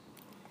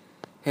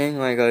Hey,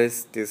 hi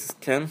guys, this is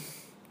Ken.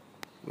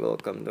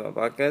 Welcome to my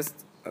podcast.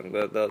 I'm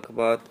gonna talk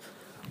about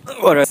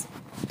what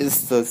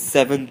is the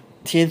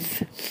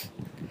 70th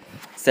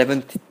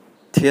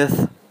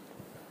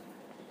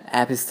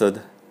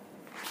episode.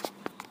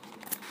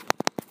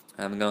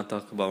 I'm gonna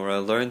talk about what I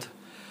learned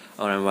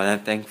and what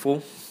I'm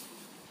thankful.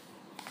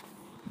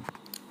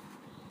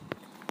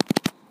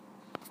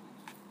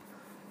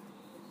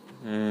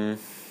 Mm,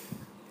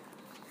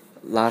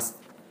 last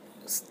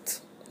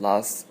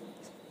last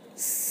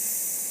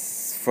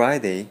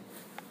Friday,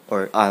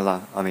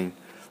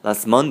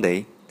 last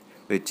Monday,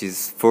 which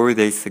is 4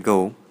 days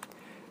ago,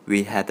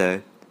 we had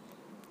the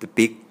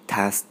big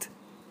test,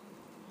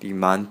 the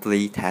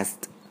monthly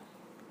test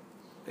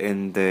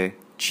in the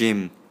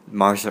gym,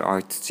 martial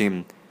arts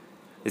gym.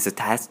 It's a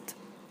test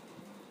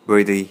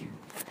where the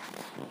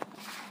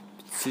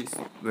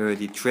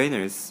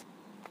trainers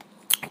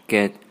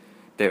get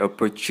their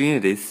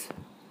opportunities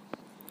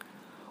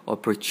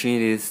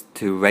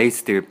to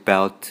raise their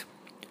belt,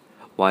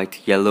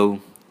 white, yellow,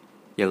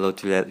 yellow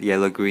to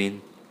yellow,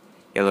 green,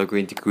 yellow,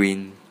 green to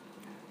green,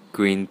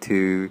 green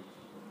to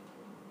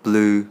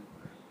blue,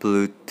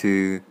 blue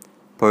to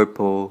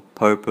purple,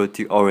 purple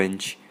to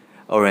orange,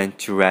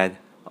 orange to red,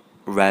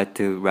 red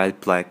to red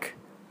black,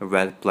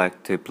 red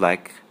black to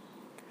black,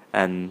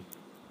 and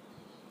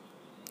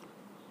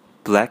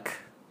black.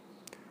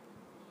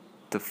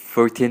 The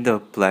 14th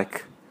of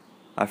black,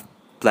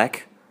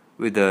 black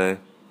with a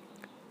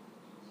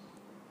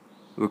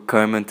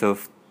requirement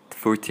of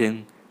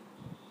 14,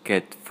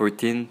 get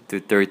 14 to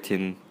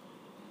 13.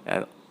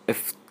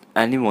 If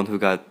anyone who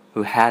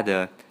had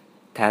a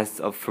test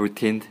of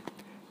 14th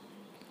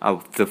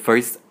of the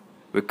first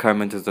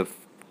requirement of the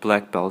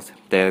black belt,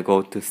 they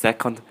go to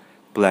second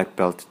black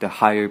belt, the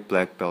higher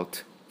black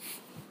belt.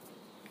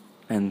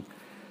 And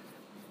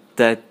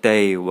that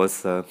day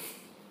was the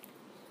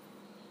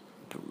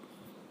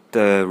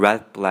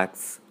red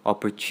blacks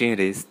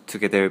opportunities to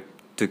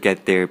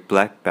get their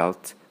black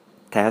belt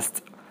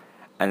test,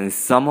 and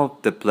some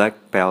of the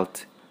black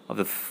belt of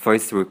the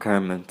first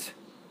requirement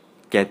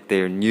get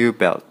their new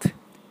belt,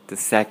 the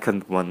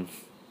second one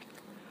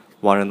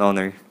and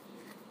honor.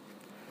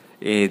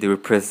 It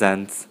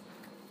represents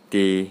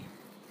the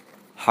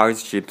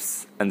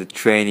hardships and the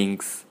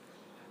trainings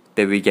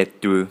that we get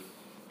through.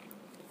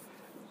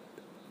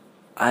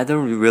 I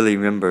don't really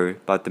remember,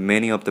 but the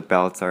meaning of the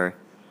belts are: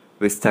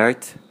 we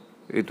start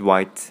with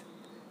white,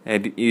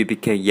 and it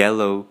became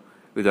yellow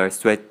with our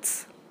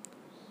sweats,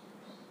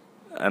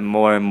 and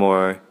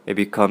more it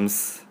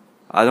becomes,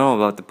 I don't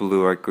know about the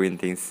blue or green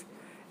things,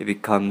 it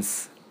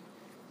becomes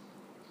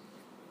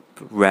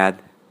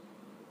red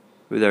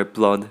with our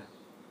blood,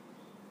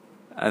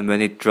 and when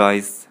it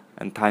dries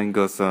and time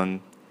goes on,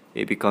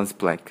 it becomes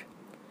black.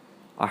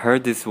 I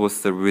heard this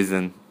was the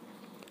reason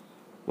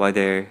why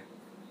they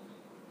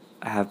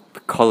have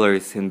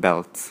colors in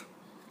belts.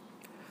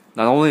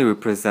 Not only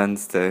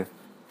represents the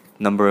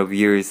number of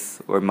years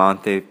or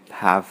month they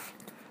have,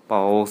 but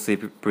also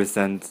it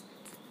represents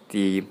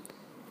the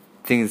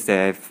things that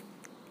I've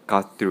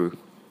got through.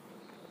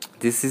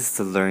 This is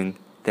the learn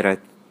that I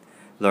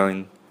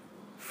learned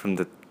from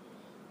the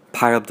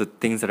part of the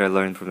things that I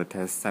learned from the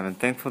test. I'm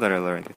thankful that I learned it.